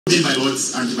my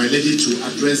lords and my lady, to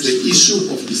address the issue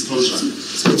of disclosure,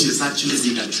 which is actually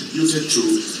being attributed to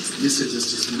Mr.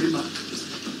 Justice Mrima.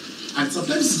 And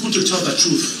sometimes it's good to tell the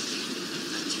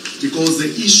truth, because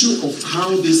the issue of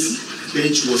how this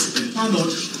bench was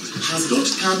empaneled has not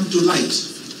come to light.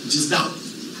 It is now.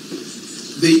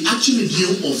 They actually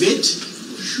knew of it,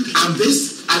 and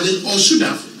this, and they all should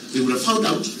have, they would have found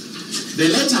out. The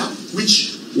letter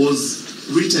which was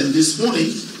written this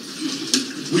morning,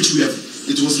 which we have,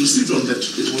 it was written on the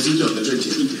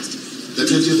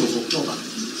 20th of October,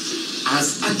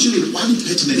 has actually one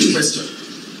pertinent question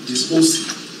disposed,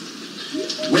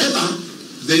 whether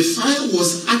the file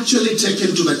was actually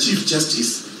taken to the Chief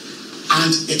Justice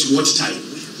and at what time.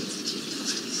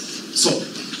 So,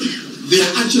 they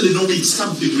are actually knowing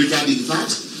something regarding that.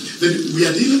 Then we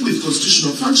are dealing with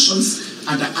constitutional functions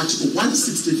under Article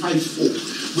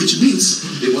 165(4), which means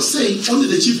they were saying only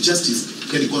the Chief Justice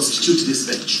can constitute this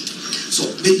bench. So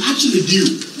they actually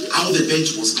knew how the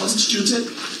bench was constituted,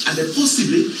 and then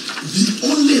possibly the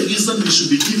only reason we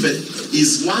should be given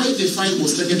is why the file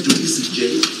was taken to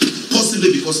ECJ,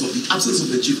 possibly because of the absence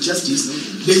of the Chief Justice.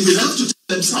 They will have to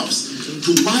tell themselves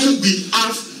to why we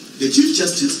have the Chief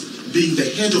Justice being the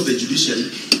head of the judiciary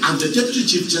and the Deputy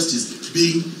Chief Justice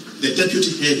being the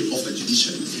deputy head of the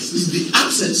judiciary. In the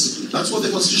absence, that's what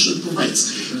the Constitution provides.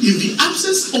 In the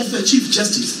absence of the Chief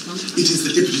Justice, it is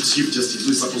the Deputy Chief Justice who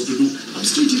is supposed to do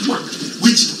administrative work.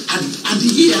 Which, and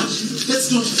here, let's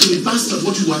not filibuster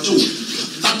what you were told.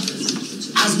 That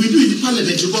as we do in the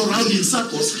Parliament, you go around in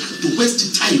circles to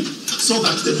waste time so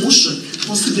that the motion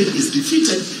possibly is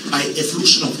defeated by a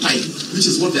fraction of time, which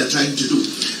is what they are trying to do.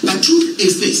 The truth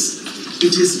is this: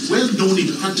 it is well known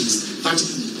in practice that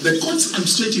the court's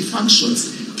administrative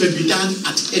functions can be done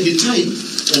at any time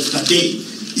of the day,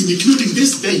 including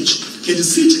this bench can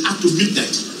sit up to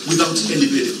midnight without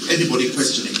anybody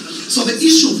questioning. So the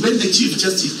issue of when the Chief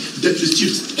Justice, Deputy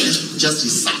Chief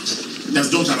Justice sat,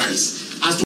 does not arise.